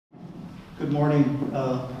Good morning.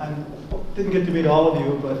 I didn't get to meet all of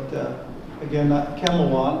you, but again, Ken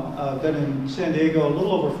Lawonn. I've been in San Diego a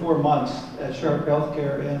little over 4 months at Sharp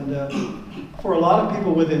Healthcare, and for a lot of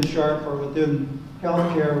people within Sharp or within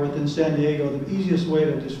healthcare within San Diego, the easiest way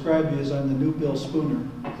to describe me is I'm the new Bill Spooner,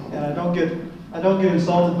 and I don't get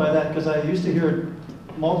insulted by that because I used to hear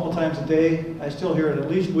it multiple times a day. I still hear it at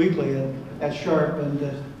least weekly at Sharp,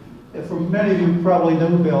 and for many of you probably know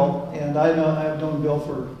Bill, and I've known Bill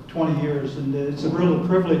for 20 years, and it's a real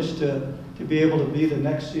privilege to be able to be the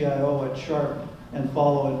next CIO at Sharp and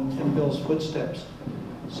follow in Bill's footsteps.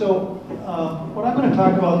 So what I'm going to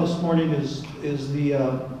talk about this morning is the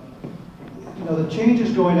the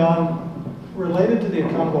changes going on related to the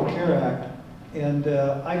Accountable Care Act, and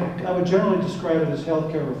I would generally describe it as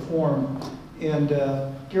healthcare reform. And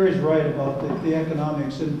Gary's right about the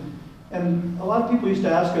economics. And a lot of people used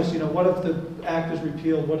to ask us, what if the act is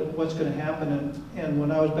repealed? What's going to happen? And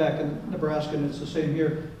when I was back in Nebraska, and it's the same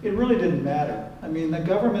here, it really didn't matter. I mean, the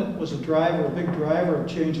government was a big driver of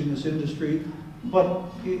changing this industry, but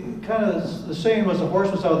kind of the same as the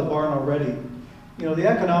horse was out of the barn already. The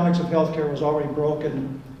economics of healthcare was already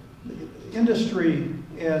broken. Industry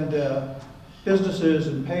and businesses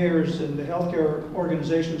and payers and the healthcare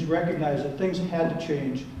organizations recognized that things had to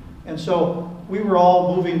change. And so we were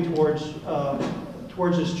all moving towards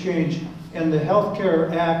this change, and the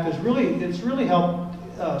Healthcare Act it's really helped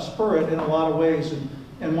spur it in a lot of ways,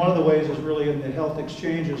 and one of the ways is really in the health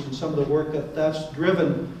exchanges and some of the work that's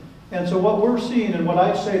driven. And so what we're seeing, and what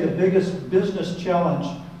I'd say the biggest business challenge,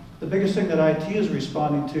 the biggest thing that IT is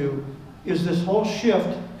responding to, is this whole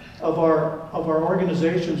shift of our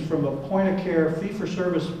organizations from a point-of-care,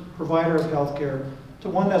 fee-for-service provider of healthcare to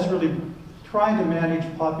one that's really trying to manage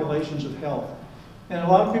populations of health. And a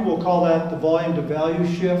lot of people will call that the volume to value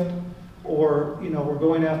shift, or we're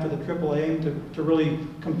going after the triple aim to really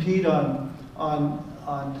compete on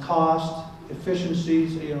cost,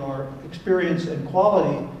 efficiencies, our experience and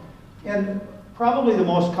quality. And probably the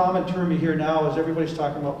most common term you hear now is everybody's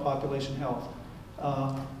talking about population health.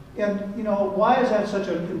 Why is that such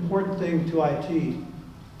an important thing to IT?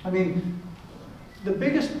 I mean, the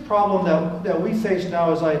biggest problem that we face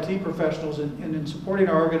now as IT professionals in supporting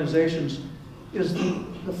our organizations is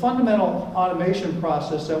the fundamental automation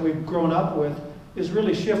process that we've grown up with is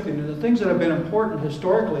really shifting. And the things that have been important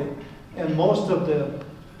historically, and most of the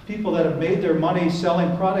people that have made their money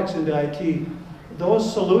selling products into IT,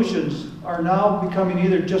 those solutions are now becoming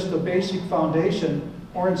either just the basic foundation,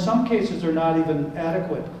 or in some cases they're not even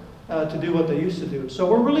adequate to do what they used to do. So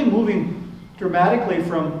we're really moving dramatically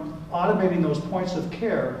from automating those points of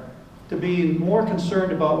care to being more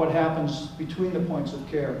concerned about what happens between the points of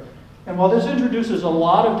care. And while this introduces a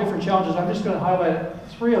lot of different challenges, I'm just going to highlight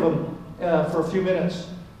 3 of them for a few minutes.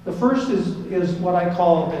 The first is what I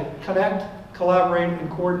call a connect, collaborate, and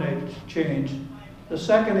coordinate change. The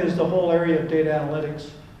second is the whole area of data analytics.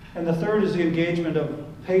 And the third is the engagement of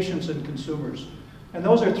patients and consumers. And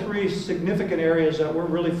those are 3 significant areas that we're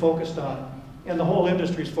really focused on, and the whole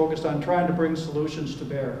industry is focused on trying to bring solutions to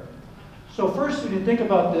bear. So first, when you think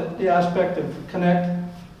about the aspect of connect,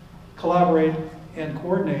 collaborate, and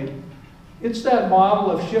coordinate, it's that model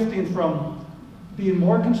of shifting from being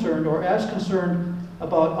more concerned or as concerned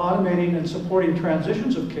about automating and supporting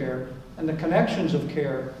transitions of care and the connections of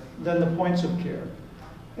care than the points of care.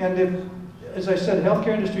 And as I said, the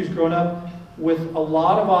healthcare industry has grown up with a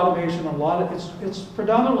lot of automation, it's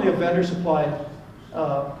predominantly a vendor supplied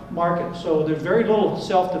market. So there's very little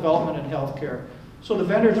self-development in healthcare. So the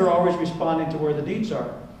vendors are always responding to where the needs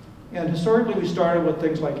are. And historically we started with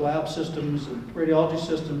things like lab systems and radiology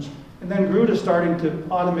systems, and then grew to starting to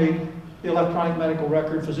automate the electronic medical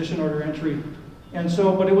record, physician order entry. And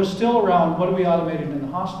so, but it was still around, what are we automating in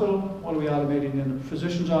the hospital? What are we automating in the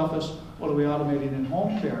physician's office? What are we automating in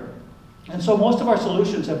home care? And so most of our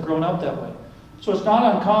solutions have grown up that way. So it's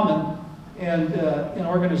not uncommon in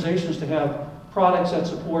organizations to have products that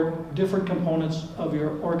support different components of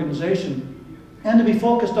your organization, and to be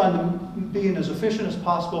focused on being as efficient as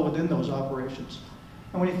possible within those operations.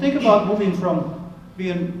 And when you think about moving from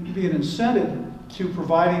being incented to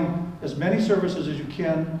providing as many services as you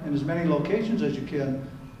can in as many locations as you can,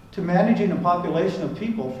 to managing a population of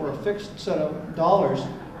people for a fixed set of dollars,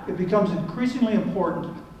 it becomes increasingly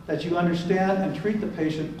important that you understand and treat the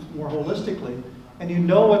patient more holistically, and you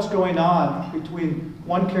know what's going on between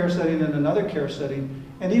one care setting and another care setting,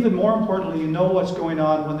 and even more importantly, you know what's going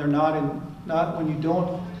on when they're not when you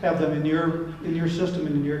don't have them in your system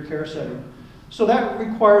and in your care setting. So that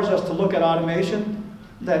requires us to look at automation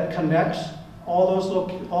that connects all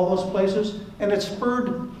those places, and it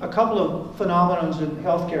spurred a couple of phenomena in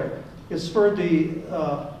healthcare. It spurred the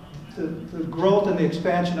the growth and the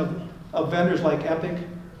expansion of vendors like Epic,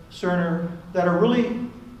 Cerner, that are really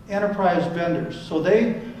enterprise vendors. So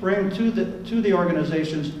they bring to the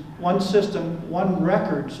organizations one system, one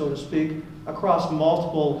record, so to speak, across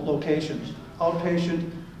multiple locations: outpatient,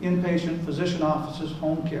 inpatient, physician offices,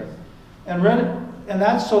 home care. And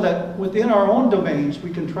that's so that within our own domains,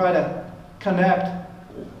 we can try to connect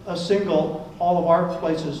all of our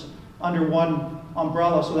places under one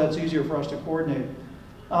umbrella, so that's easier for us to coordinate.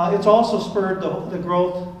 It's also spurred the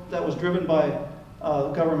growth that was driven by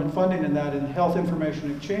government funding in health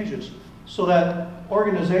information exchanges, so that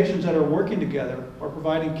organizations that are working together or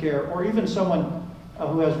providing care, or even someone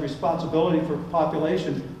who has responsibility for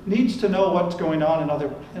population, needs to know what's going on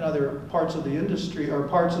in other parts of the industry or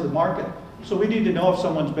parts of the market. So we need to know if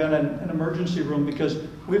someone's been in an emergency room, because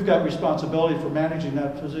we've got responsibility for managing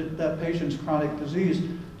that patient's chronic disease.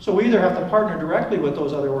 So we either have to partner directly with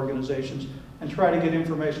those other organizations and try to get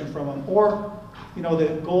information from them, or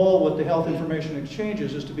the goal with the health information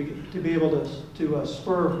exchanges is to be able to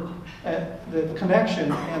spur the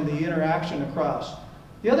connection and the interaction across.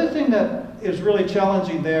 The other thing that is really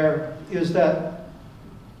challenging there is that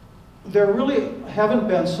there really haven't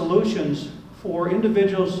been solutions for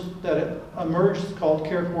individuals that emerged called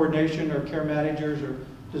care coordination or care managers or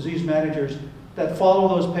disease managers that follow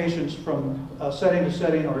those patients from setting to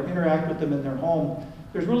setting or interact with them in their home.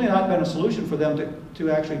 There's really not been a solution for them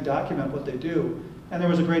to actually document what they do. And there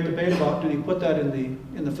was a great debate about, do you put that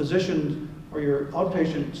in the physician or your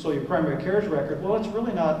outpatient, so your primary care's record? Well, it's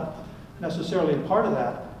really not necessarily a part of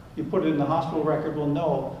that. You put it in the hospital record, well,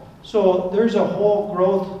 no. So there's a whole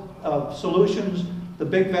growth of solutions. The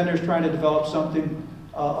big vendors trying to develop something.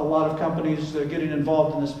 A lot of companies that are getting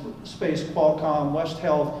involved in this space, Qualcomm, West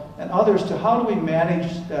Health, and others, to how do we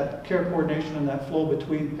manage that care coordination and that flow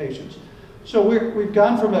between patients. So we've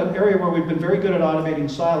gone from an area where we've been very good at automating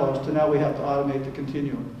silos to now we have to automate the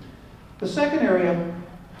continuum. The second area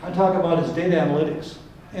I talk about is data analytics.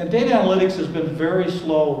 And data analytics has been very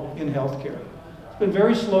slow in healthcare. It's been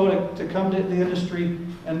very slow to come to the industry,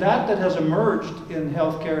 and that has emerged in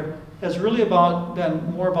healthcare has really been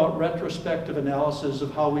more about retrospective analysis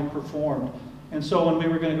of how we performed. And so when we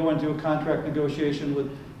were going to go into a contract negotiation with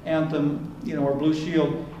Anthem, or Blue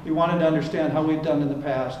Shield, we wanted to understand how we'd done in the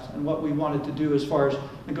past and what we wanted to do as far as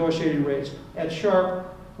negotiating rates. At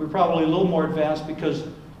Sharp, we're probably a little more advanced because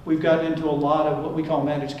we've gotten into a lot of what we call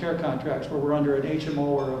managed care contracts, where we're under an HMO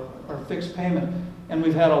or a fixed payment, and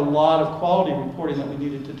we've had a lot of quality reporting that we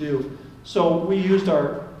needed to do. So we used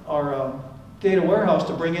our data warehouse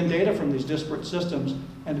to bring in data from these disparate systems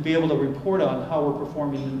and to be able to report on how we're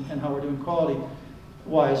performing and how we're doing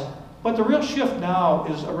quality-wise. But the real shift now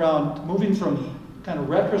is around moving from kind of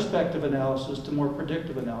retrospective analysis to more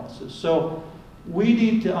predictive analysis. So we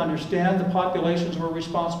need to understand the populations we're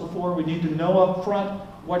responsible for. We need to know up front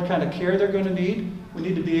what kind of care they're going to need. We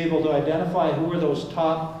need to be able to identify who are those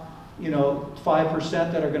top 5%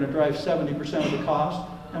 that are going to drive 70% of the cost.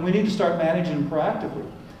 And we need to start managing them proactively.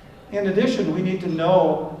 In addition, we need to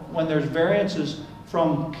know when there's variances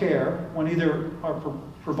from care, when either our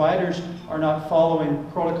providers are not following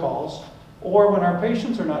protocols, or when our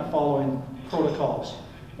patients are not following protocols.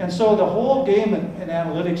 And so the whole game in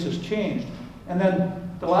analytics has changed. And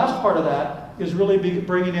then the last part of that is really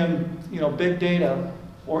bringing in big data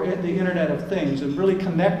or the Internet of Things and really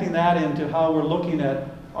connecting that into how we're looking at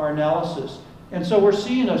our analysis. And so we're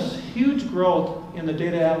seeing a huge growth in the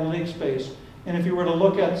data analytics space. And if you were to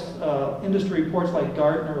look at industry reports like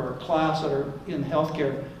Gartner or KLAS that are in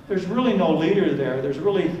healthcare, there's really no leader there. There's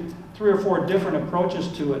really 3 or 4 different approaches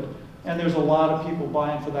to it, and there's a lot of people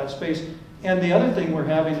buying for that space. And the other thing we're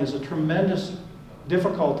having is a tremendous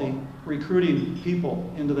difficulty recruiting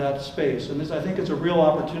people into that space. And I think it's a real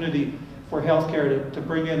opportunity for healthcare to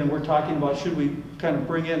bring in, and we're talking about should we kind of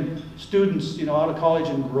bring in students out of college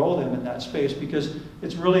and grow them in that space, because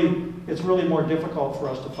it's really more difficult for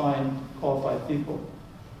us to find qualified people.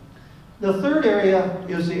 The third area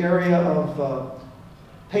is the area of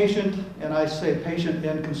patient, and I say patient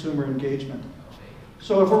and consumer engagement.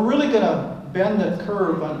 So if we're really going to bend the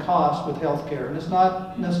curve on cost with healthcare, and it's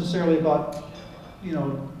not necessarily about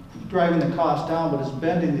driving the cost down, but it's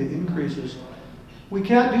bending the increases, we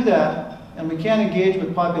can't do that, and we can't engage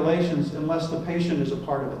with populations unless the patient is a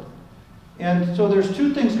part of it. And so there's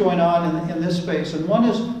 2 things going on in this space, and one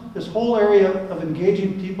is this whole area of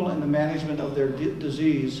engaging people in the management of their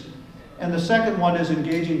disease, and the second one is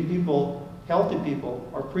engaging people, healthy people,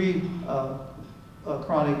 or pre-chronic,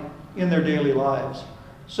 in their daily lives.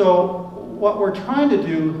 So what we're trying to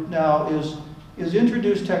do now is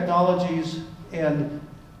introduce technologies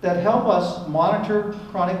that help us monitor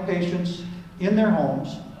chronic patients in their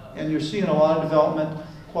homes, and you're seeing a lot of development.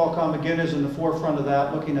 Qualcomm, again, is in the forefront of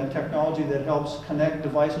that, looking at technology that helps connect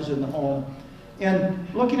devices in the home. And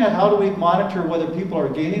looking at how do we monitor whether people are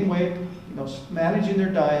gaining weight, managing their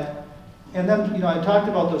diet. And then, I talked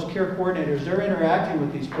about those care coordinators. They're interacting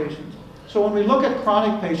with these patients. So when we look at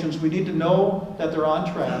chronic patients, we need to know that they're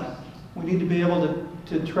on track. We need to be able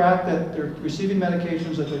to track that they're receiving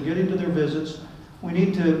medications, that they're getting to their visits. We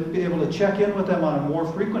need to be able to check in with them on a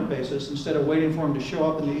more frequent basis instead of waiting for them to show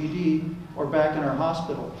up in the ED or back in our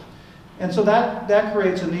hospital. And so that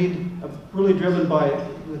creates a need really driven by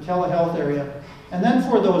the telehealth area. And then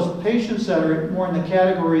for those patients that are more in the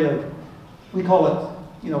category of, we call it,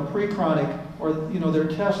 pre-chronic, or their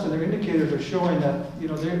tests and their indicators are showing that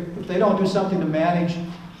if they don't do something to manage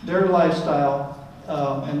their lifestyle,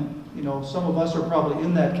 and some of us are probably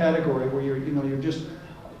in that category where you're just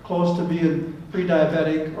close to being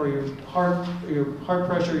pre-diabetic, or your heart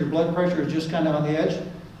pressure, your blood pressure is just kind of on the edge.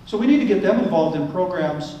 So we need to get them involved in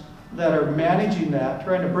programs that are managing that,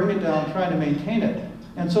 trying to bring it down, trying to maintain it.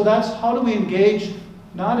 And so that's how do we engage,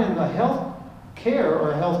 not in a health care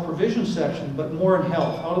or a health provision section, but more in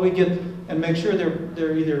health. How do we get and make sure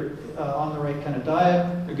they're either on the right kind of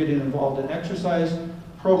diet, they're getting involved in exercise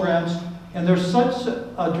programs, and there's such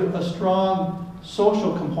a strong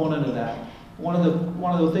social component of that. One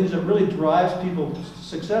of the things that really drives people's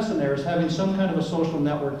success in there is having some kind of a social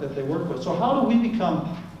network that they work with. So how do we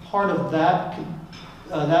become part of that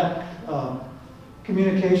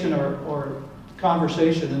communication or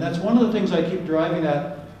conversation? And that's one of the things I keep driving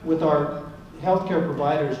at with our healthcare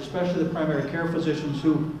providers, especially the primary care physicians,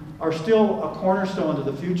 who are still a cornerstone to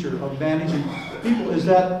the future of managing people, is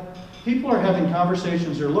that people are having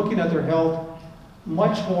conversations, they're looking at their health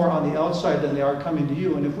much more on the outside than they are coming to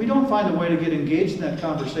you. And if we don't find a way to get engaged in that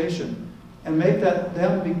conversation and make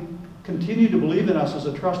them continue to believe in us as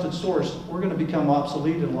a trusted source, we're going to become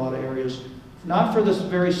obsolete in a lot of areas. Not for the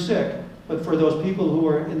very sick, but for those people who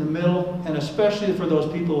are in the middle, and especially for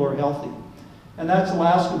those people who are healthy. And that's the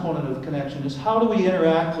last component of connection, is how do we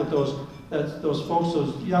interact with those folks,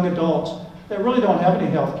 those young adults that really don't have any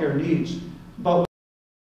health care needs. But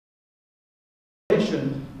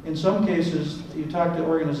in some cases, you talk to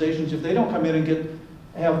organizations, if they don't come in and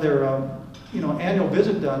have their annual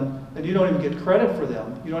visit done, then you don't even get credit for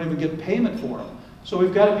them. You don't even get payment for them. So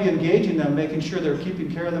we've got to be engaging them, making sure they're keeping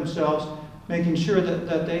care of themselves, making sure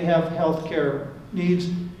that they have health care needs,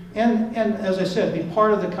 and as I said, be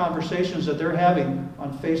part of the conversations that they're having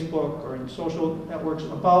on Facebook or in social networks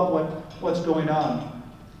about what's going on.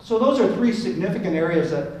 So those are three significant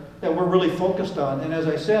areas that we're really focused on. And as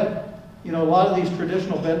I said, a lot of these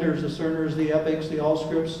traditional vendors, the Cerners, the Epics, the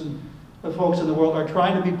Allscripts, and the folks in the world are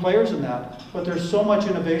trying to be players in that. But there's so much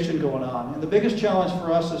innovation going on. And the biggest challenge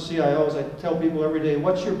for us as CIOs, I tell people every day,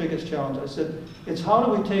 what's your biggest challenge? I said, it's how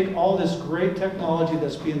do we take all this great technology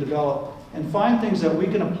that's being developed and find things that we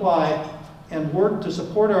can apply and work to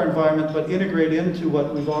support our environment, but integrate into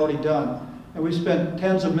what we've already done. And we spent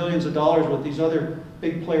tens of millions of dollars with these other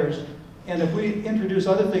big players. And if we introduce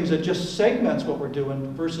other things that just segments what we're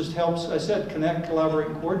doing versus helps, I said, connect, collaborate,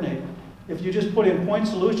 and coordinate. If you just put in point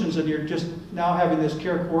solutions and you're just now having this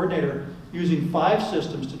care coordinator using 5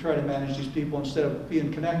 systems to try to manage these people instead of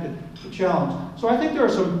being connected, it's a challenge. So I think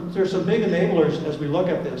there's some big enablers as we look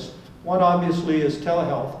at this. One obviously is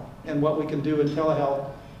telehealth and what we can do in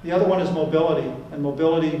telehealth. The other one is mobility, and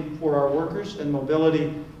mobility for our workers, and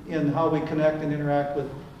mobility in how we connect and interact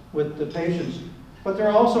with the patients. But there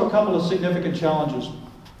are also a couple of significant challenges.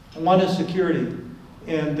 One is security.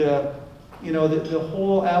 And the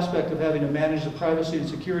whole aspect of having to manage the privacy and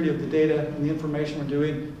security of the data and the information we're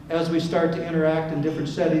doing as we start to interact in different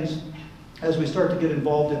settings, as we start to get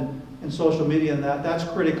involved in social media, and that's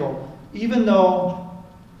critical. Even though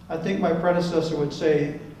I think my predecessor would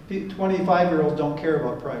say 25-year-olds don't care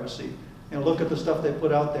about privacy. Look at the stuff they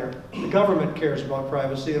put out there. The government cares about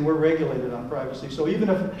privacy, and we're regulated on privacy. So even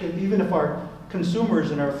if our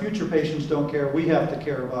consumers and our future patients don't care, we have to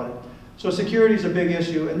care about it. So security is a big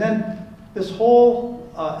issue. And then this whole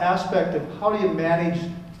aspect of how do you manage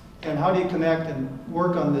and how do you connect and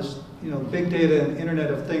work on this big data and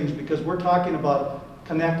Internet of Things, because we're talking about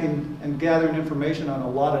connecting and gathering information on a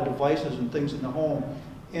lot of devices and things in the home.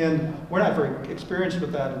 And we're not very experienced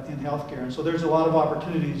with that in healthcare. And so there's a lot of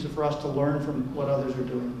opportunities for us to learn from what others are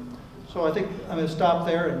doing. So I think I'm going to stop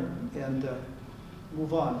there and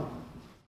move on.